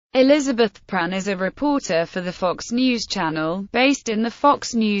Elizabeth Prann is a reporter for the Fox News Channel, based in the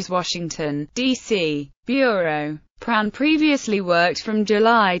Fox News Washington, D.C. bureau. Prann previously worked from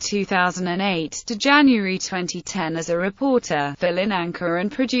July 2008 to January 2010 as a reporter, fill-in anchor and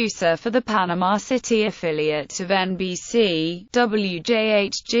producer for the Panama City affiliate of NBC,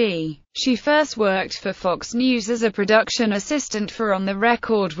 WJHG. She first worked for Fox News as a production assistant for On the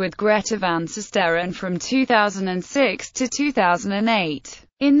Record with Greta Van Susteren from 2006 to 2008.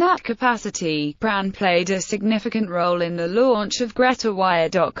 In that capacity, Prann played a significant role in the launch of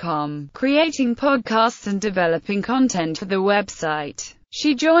GretaWire.com, creating podcasts and developing content for the website.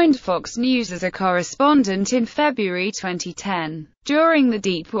 She joined Fox News as a correspondent in February 2010. During the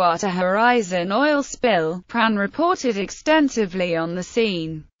Deepwater Horizon oil spill, Prann reported extensively on the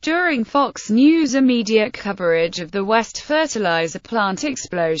scene. During Fox News' immediate coverage of the West fertilizer plant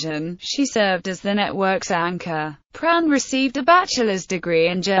explosion, she served as the network's anchor. Prann received a bachelor's degree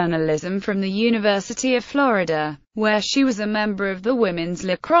in journalism from the University of Florida, where she was a member of the women's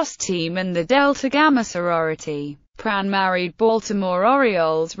lacrosse team and the Delta Gamma sorority. Prann married Baltimore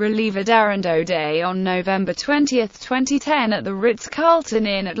Orioles reliever Darren O'Day on November 20, 2010 at the Ritz-Carlton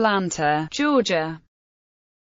in Atlanta, Georgia.